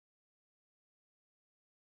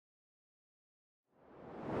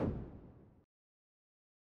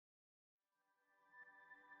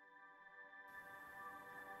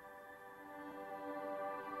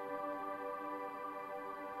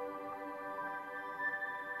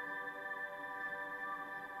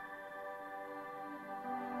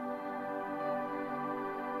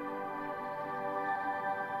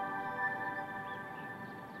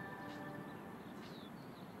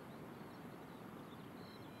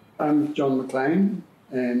I'm John McLean,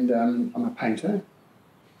 and I'm a painter,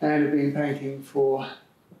 and I've been painting for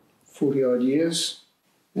 40-odd years,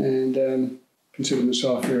 and consider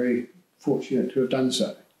myself very fortunate to have done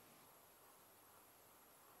so.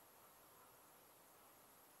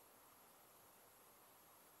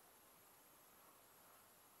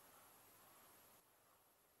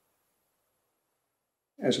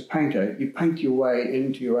 As a painter, you paint your way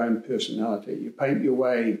into your own personality. You paint your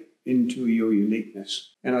way into your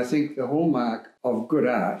uniqueness. And I think the hallmark of good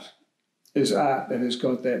art is art that has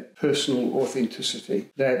got that personal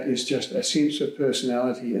authenticity, that is just a sense of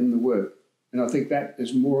personality in the work. And I think that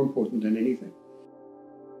is more important than anything.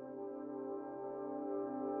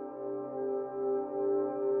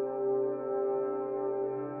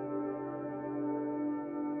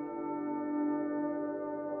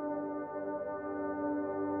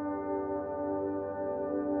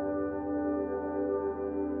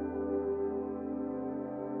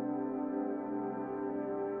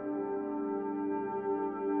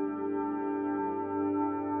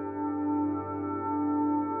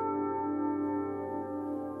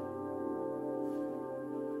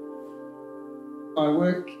 My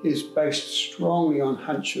work is based strongly on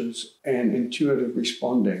hunches and intuitive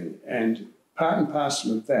responding, and part and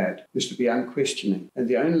parcel of that is to be unquestioning. And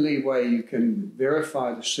the only way you can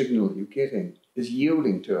verify the signal you're getting is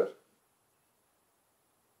yielding to it.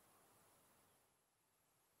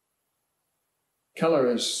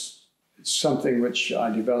 Colour is something which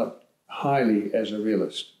I developed highly as a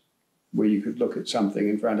realist, where you could look at something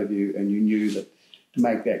in front of you and you knew that to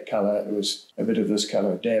make that colour, it was a bit of this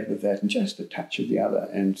colour, a dab of that, and just a touch of the other.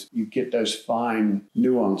 And you get those fine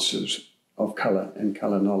nuances of colour and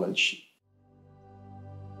colour knowledge.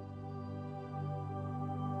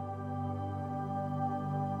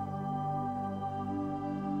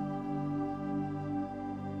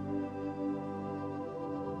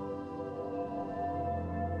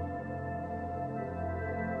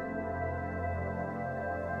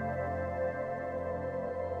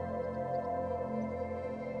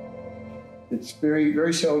 It's very,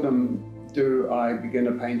 very seldom do I begin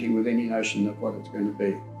a painting with any notion of what it's going to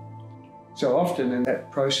be. So often in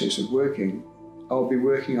that process of working, I'll be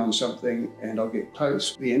working on something and I'll get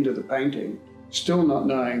close to the end of the painting, still not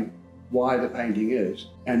knowing why the painting is.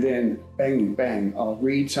 And then bang, bang, I'll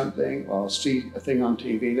read something, or I'll see a thing on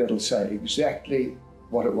TV that'll say exactly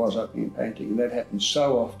what it was I've been painting. And that happens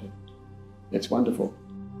so often. It's wonderful.